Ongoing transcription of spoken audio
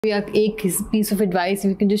एक piece of advice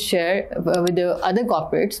we can just share with the other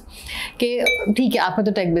corporates कि ठीक है आपका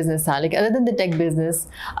तो tech business था, like other than the tech business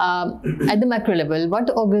at the macro level what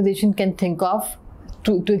organization can think of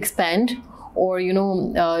to expand or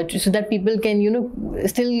so that people can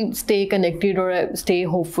still stay connected or stay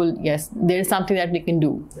hopeful. Yes, there is something that we can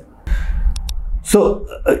do. So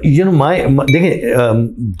देखिए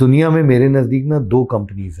दुनिया में मेरे नज़दीक ना 2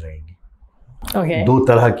 companies रहेंगी. Okay. 2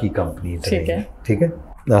 तरह की companies रहेंगी. ठीक है.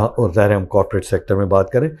 और ज़ाहिर हम कॉर्पोरेट सेक्टर में बात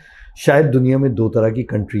करें, शायद दुनिया में 2 तरह की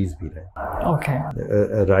कंट्रीज भी रहें. Okay.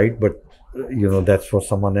 Right, but that's for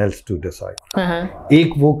someone else to decide.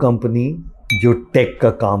 एक वो कंपनी जो टेक का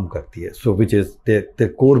काम करती है, सो which is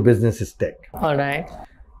there core business is take. Alright.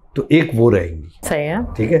 तो एक वो रहेंगी. सही है.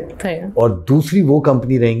 ठीक है. सही है. और दूसरी वो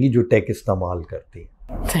कंपनी रहेंगी जो टेक इस्तेमाल करती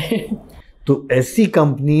है. सही. तो ऐसी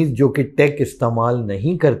कंपनीज जो कि टेक इस्तेमाल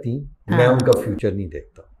नहीं करती, मैं उनका फ्यूचर नहीं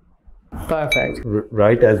देखता. Perfect.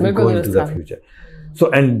 Right, as we go into the future. So,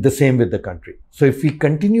 and the same with the country. So, if we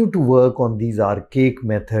continue to work on these archaic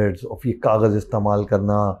methods of ये कागज़ इस्तेमाल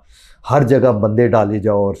करना, हर जगह बंदे डाले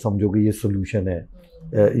जाओ और समझो कि ये सोल्यूशन है.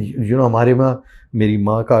 हमारे में मेरी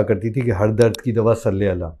माँ कहा करती थी कि हर दर्द की दवा सल्ले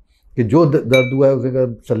अला, कि जो दर्द हुआ है उसे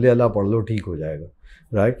कहा सल्ले अला पढ़ लो ठीक हो जाएगा.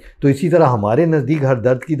 राइट. तो इसी तरह हमारे नज़दीक हर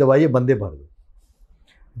दर्द की दवाई है, बंदे भर दो.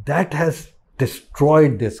 That has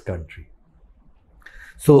destroyed this country.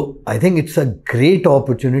 So I think it's a great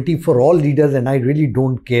opportunity for all leaders, and I really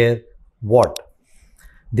don't care what.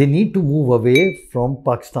 They need to move away from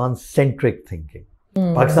Pakistan-centric thinking.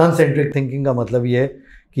 Pakistan-centric thinking का मतलब ये है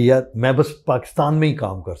कि यार मैं बस पाकिस्तान में ही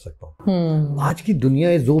काम कर सकता हूँ. आज की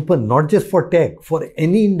दुनिया is open, not just for tech, for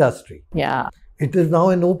any industry. Yeah. It is now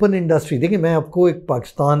an open industry. देखिए मैं आपको एक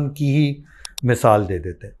पाकिस्तान की ही मिसाल दे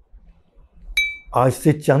देते हैं. आज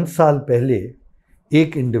से चंद साल पहले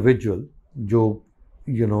एक इंडिविजुअल जो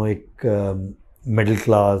एक मिडिल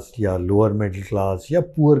क्लास या लोअर मिडिल क्लास या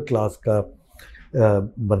पुअर क्लास का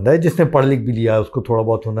बंदा है जिसने पढ़ लिख भी लिया है, उसको थोड़ा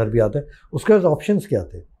बहुत हुनर भी आता है, उसके पास ऑप्शंस क्या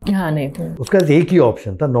थे? हाँ, नहीं थे. उसका एक ही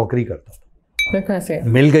ऑप्शन था, नौकरी करता था. कैसे?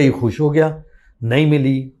 मिल गई खुश हो गया, नहीं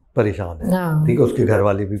मिली परेशान है. हाँ. ठीक है, उसके घर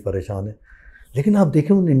वाले भी परेशान है. लेकिन आप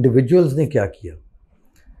देखें उन इंडिविजुअल्स ने क्या किया.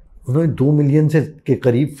 उन्होंने 2 मिलियन से के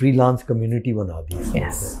करीब फ्रीलांस कम्युनिटी बना दी.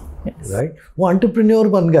 राइट. वो एंटरप्रेन्योर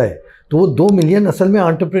बन गए. तो वो 2 मिलियन असल में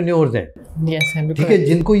एंटरप्रेन्योर्स हैं. ठीक है,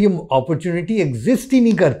 जिनको ये अपॉर्चुनिटी एग्जिस्ट ही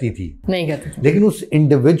नहीं करती थी. लेकिन उस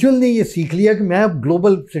इंडिविजुअल ने ये सीख लिया कि मैं अब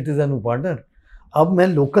ग्लोबल सिटीजन हूँ पार्टनर, अब मैं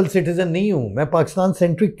लोकल सिटीजन नहीं हूँ, मैं पाकिस्तान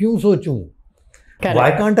सेंट्रिक क्यों सोचूं?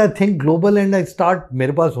 Why can't I think global and I start.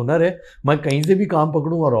 मेरे पास हुनर है, मैं कहीं से भी काम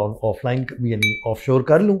पकड़ूं और ऑफलाइन यानी ऑफशोर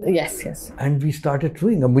कर लूं. And we started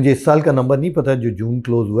doing. अब मुझे इस साल का नंबर नहीं पता जो जून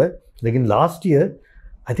क्लोज हुआ है, लेकिन last year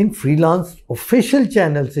I think freelance official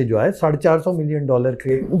channel से जो है $450 मिलियन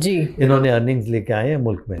के इन्होंने अर्निंग्स लेके आए हैं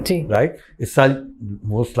मुल्क में. राइट. इस साल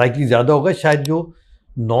मोस्ट लाइकली ज़्यादा होगा, शायद जो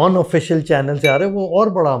नॉन ऑफिशियल चैनल से आ रहे हैं वो और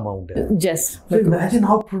बड़ा अमाउंट है. So imagine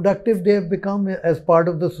how productive they have become as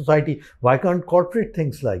part of the society. Why can't corporate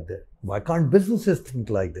think like that? Why can't businesses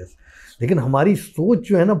think like this? लेकिन हमारी सोच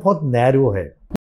जो है ना बहुत नैरो है.